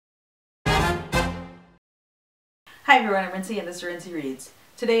Hi everyone, I'm Rincey and this is Rincey Reads.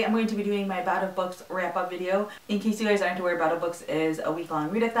 Today I'm going to be doing my Bout of Books wrap-up video. In case you guys aren't aware, Bout of Books is a week-long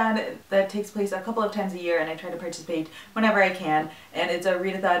readathon that takes place a couple of times a year, and I try to participate whenever I can. And it's a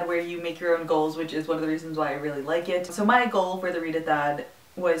readathon where you make your own goals, which is one of the reasons why I really like it. So my goal for the readathon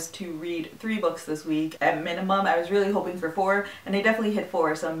was to read 3 books this week at minimum. I was really hoping for 4, and I definitely hit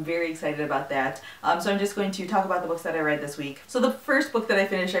 4, so I'm very excited about that. So I'm just going to talk about the books that I read this week. So the first book that I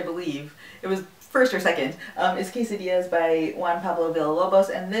finished, I believe, it was first or second, is Quesadillas by Juan Pablo Villalobos,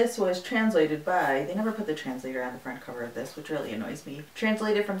 and this was translated by, they never put the translator on the front cover of this, which really annoys me.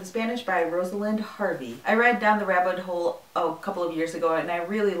 Translated from the Spanish by Rosalind Harvey. I read Down the Rabbit Hole a couple of years ago and I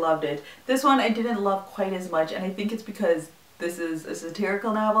really loved it. This one I didn't love quite as much, and I think it's because this is a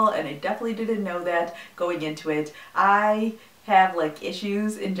satirical novel and I definitely didn't know that going into it. I have like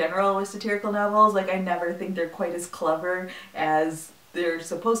issues in general with satirical novels. Like I never think they're quite as clever as they're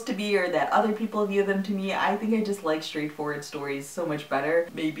supposed to be or that other people view them to me. I think I just like straightforward stories so much better.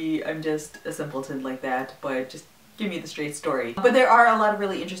 Maybe I'm just a simpleton like that, but just give me the straight story. But there are a lot of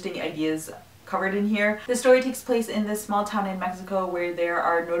really interesting ideas covered in here. The story takes place in this small town in Mexico where there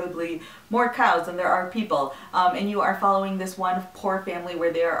are notably more cows than there are people, and you are following this one poor family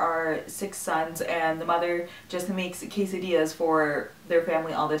where there are 6 sons, and the mother just makes quesadillas for their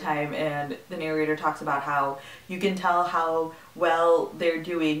family all the time, and the narrator talks about how you can tell how well they're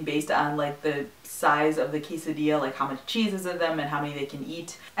doing based on like the size of the quesadilla, like how much cheese is in them and how many they can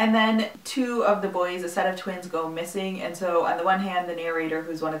eat. And then 2 of the boys, a set of twins, go missing, and so on the one hand the narrator,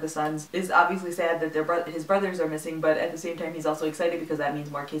 who's one of the sons, is obviously sad that his brothers are missing, but at the same time he's also excited because that means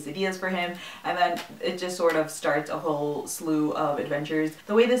more quesadillas for him, and then it just sort of starts a whole slew of adventures.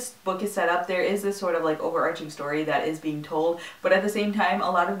 The way this book is set up, there is this sort of like overarching story that is being told, but at the same time a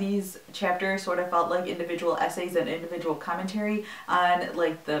lot of these chapters sort of felt like individual essays and individual commentary on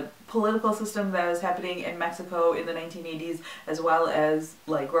like the political system that was happening in Mexico in the 1980s, as well as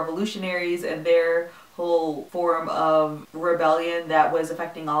like revolutionaries and their whole form of rebellion that was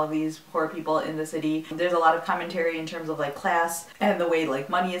affecting all of these poor people in the city. There's a lot of commentary in terms of like class and the way like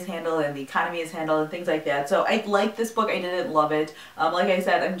money is handled and the economy is handled and things like that. So I liked this book. I didn't love it. Like I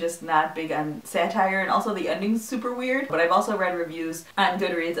said, I'm just not big on satire, and also the ending's super weird. But I've also read reviews on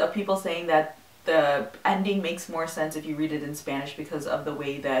Goodreads of people saying that the ending makes more sense if you read it in Spanish because of the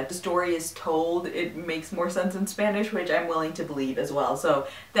way that the story is told. It makes more sense in Spanish, which I'm willing to believe as well. So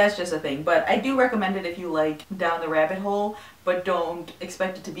that's just a thing. But I do recommend it if you like Down the Rabbit Hole, but don't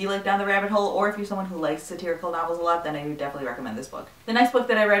expect it to be like Down the Rabbit Hole, or if you're someone who likes satirical novels a lot, then I would definitely recommend this book. The next book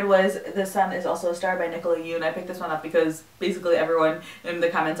that I read was The Sun is Also a Star by Nicola Yoon. I picked this one up because basically everyone in the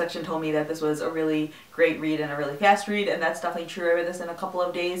comment section told me that this was a really great read and a really fast read, and that's definitely true. I read this in a couple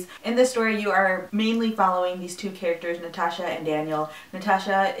of days. In this story you are mainly following these 2 characters, Natasha and Daniel.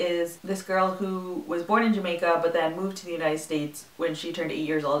 Natasha is this girl who was born in Jamaica but then moved to the United States when she turned 8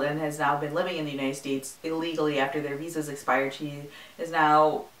 years old and has now been living in the United States illegally after their visas expired. She is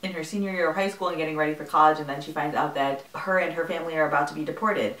now in her senior year of high school and getting ready for college, and then she finds out that her and her family are about to be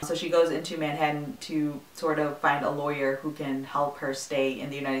deported. So she goes into Manhattan to sort of find a lawyer who can help her stay in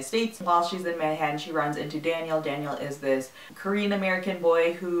the United States. While she's in Manhattan, she runs into Daniel. Daniel is this Korean American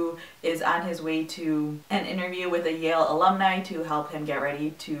boy who is on his way to an interview with a Yale alumni to help him get ready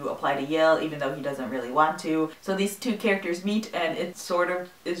to apply to Yale, even though he doesn't really want to. So these 2 characters meet, and it sort of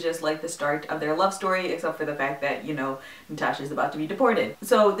is just like the start of their love story, except for the fact that, you know, Natasha's about to be deported.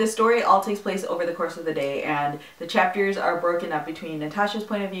 So this story all takes place over the course of the day, and the chapters are broken up between Natasha's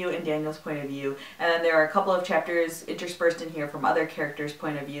point of view and Daniel's point of view, and then there are a couple of chapters interspersed in here from other characters'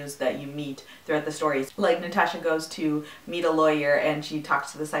 point of views that you meet throughout the stories. Like Natasha goes to meet a lawyer and she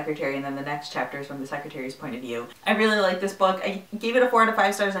talks to the secretary, and then the next chapter is from the secretary's point of view. I really like this book. I gave it a 4 out of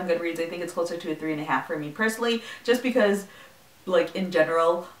 5 stars on Goodreads. I think it's closer to a 3.5 for me personally, just because like in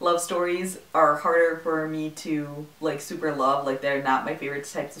general love stories are harder for me to like super love. Like they're not my favorite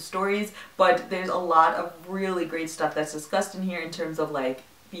types of stories, but there's a lot of really great stuff that's discussed in here in terms of like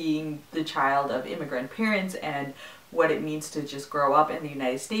being the child of immigrant parents and what it means to just grow up in the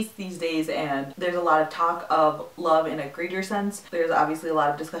United States these days. And there's a lot of talk of love in a greater sense. There's obviously a lot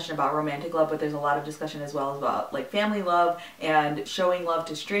of discussion about romantic love, but there's a lot of discussion as well about like family love and showing love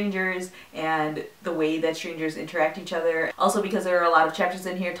to strangers and the way that strangers interact each other. Also, because there are a lot of chapters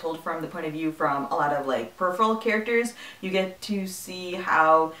in here told from the point of view from a lot of like peripheral characters, you get to see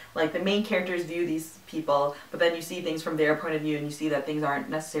how like the main characters view these people, but then you see things from their point of view and you see that things aren't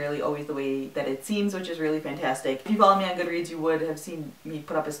necessarily always the way that it seems, which is really fantastic. If you follow me on Goodreads, you would have seen me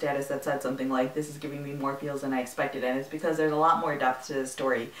put up a status that said something like, "This is giving me more feels than I expected," and it's because there's a lot more depth to the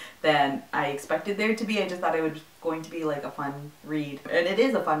story than I expected there to be. I just thought I would going to be like a fun read. And it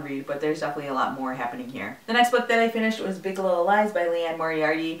is a fun read, but there's definitely a lot more happening here. The next book that I finished was Big Little Lies by Leanne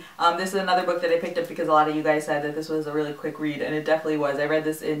Moriarty. This is another book that I picked up because a lot of you guys said that this was a really quick read, and it definitely was. I read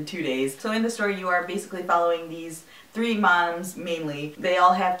this in 2 days. So in the story, you are basically following these 3 moms mainly. They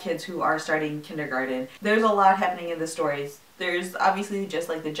all have kids who are starting kindergarten. There's a lot happening in the stories. There's obviously just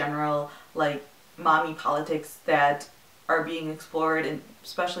like the general like mommy politics that are being explored, and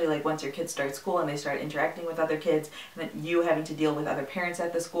especially like once your kids start school and they start interacting with other kids, and then you having to deal with other parents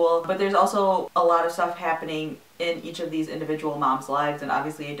at the school. But there's also a lot of stuff happening in each of these individual moms' lives, and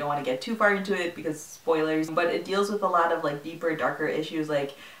obviously I don't want to get too far into it because spoilers, but it deals with a lot of like deeper, darker issues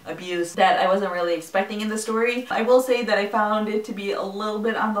like abuse that I wasn't really expecting in the story. I will say that I found it to be a little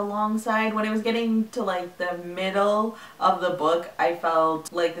bit on the long side. When it was getting to like the middle of the book, I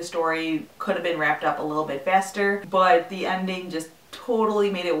felt like the story could have been wrapped up a little bit faster, but the ending just totally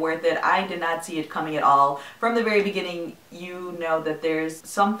made it worth it. I did not see it coming at all. From the very beginning, you know that there's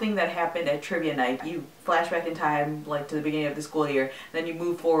something that happened at trivia night. You flash back in time like to the beginning of the school year, then you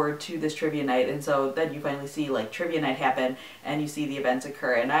move forward to this trivia night, and so then you finally see like trivia night happen and you see the events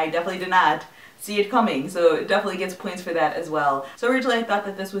occur, and I definitely did not see it coming, so it definitely gets points for that as well. So originally I thought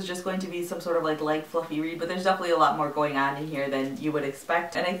that this was just going to be some sort of like light fluffy read, but there's definitely a lot more going on in here than you would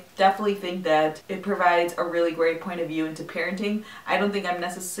expect, and I definitely think that it provides a really great point of view into parenting. I don't think I'm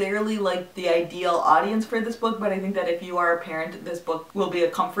necessarily like the ideal audience for this book, but I think that if you are a parent, this book will be a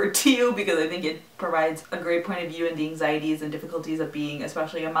comfort to you because I think it provides a great point of view in the anxieties and difficulties of being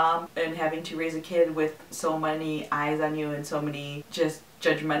especially a mom and having to raise a kid with so many eyes on you and so many just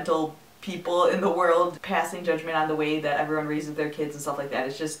judgmental people in the world passing judgment on the way that everyone raises their kids and stuff like that.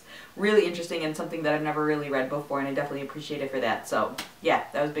 It's just really interesting and something that I've never really read before, and I definitely appreciate it for that. So yeah,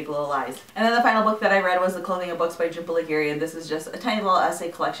 that was Big Little Lies. And then the final book that I read was The Clothing of Books by Jhumpa Lahiri, and this is just a tiny little essay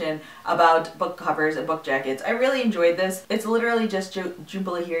collection about book covers and book jackets. I really enjoyed this. It's literally just Jhumpa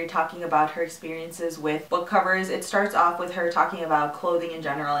Lahiri talking about her experiences with book covers. It starts off with her talking about clothing in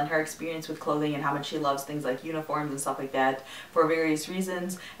general and her experience with clothing and how much she loves things like uniforms and stuff like that for various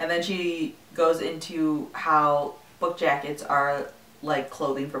reasons, and then she goes into how book jackets are like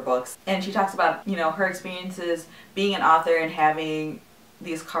clothing for books, and she talks about, you know, her experiences being an author and having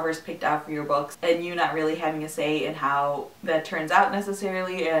these covers picked out for your books and you not really having a say in how that turns out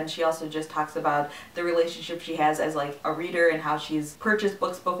necessarily. And she also just talks about the relationship she has as like a reader and how she's purchased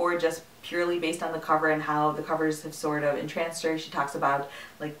books before just purely based on the cover and how the covers have sort of entranced her. She talks about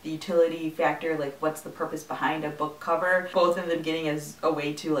like the utility factor, like what's the purpose behind a book cover, both in the beginning as a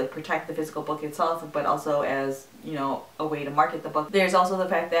way to like protect the physical book itself, but also as, you know, a way to market the book. There's also the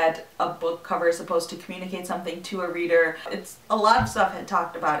fact that a book cover is supposed to communicate something to a reader. It's a lot of stuff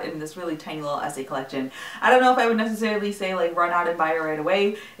talked about in this really tiny little essay collection. I don't know if I would necessarily say like run out and buy it right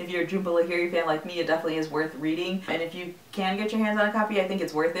away. If you're a Jhumpa Lahiri fan like me, it definitely is worth reading, and if you can get your hands on a copy, I think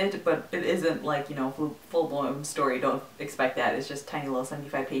it's worth it, but it isn't like, you know, full-blown story. Don't expect that. It's just tiny little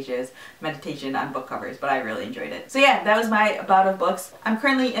 75 pages meditation on book covers, but I really enjoyed it. So yeah, that was my bout of books. I'm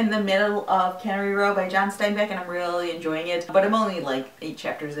currently in the middle of Cannery Row by John Steinbeck, and I'm really enjoying it, but I'm only like 8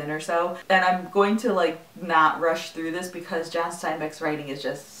 chapters in or so, and I'm going to like not rush through this because John Steinbeck's writing is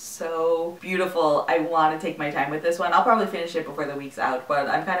just so beautiful. I want to take my time with this one. I'll probably finish it before the week's out, but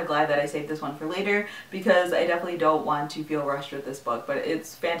I'm kind of glad that I saved this one for later because I definitely don't want to feel rushed with this book, but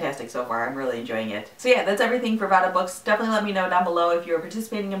it's fantastic so far. I'm really enjoying it. So yeah, that's everything for Bout of Books. Definitely let me know down below if you're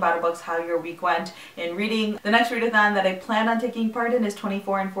participating in Bout of Books how your week went in reading. The next readathon that I plan on taking part in is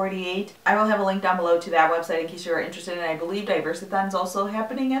 24 and 48. I will have a link down below to that website in case you're interested, and I believe Diversathon's also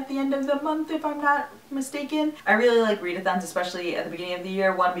happening at the end of the month if I'm not mistaken. I really like readathons, especially at the beginning of the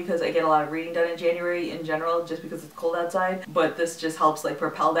year. One, because I get a lot of reading done in January in general just because it's cold outside, but this just helps like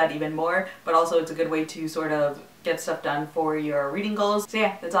propel that even more, but also it's a good way to sort of get stuff done for your reading goals. So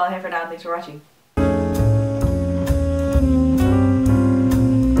yeah, that's all I have for now. Thanks for watching.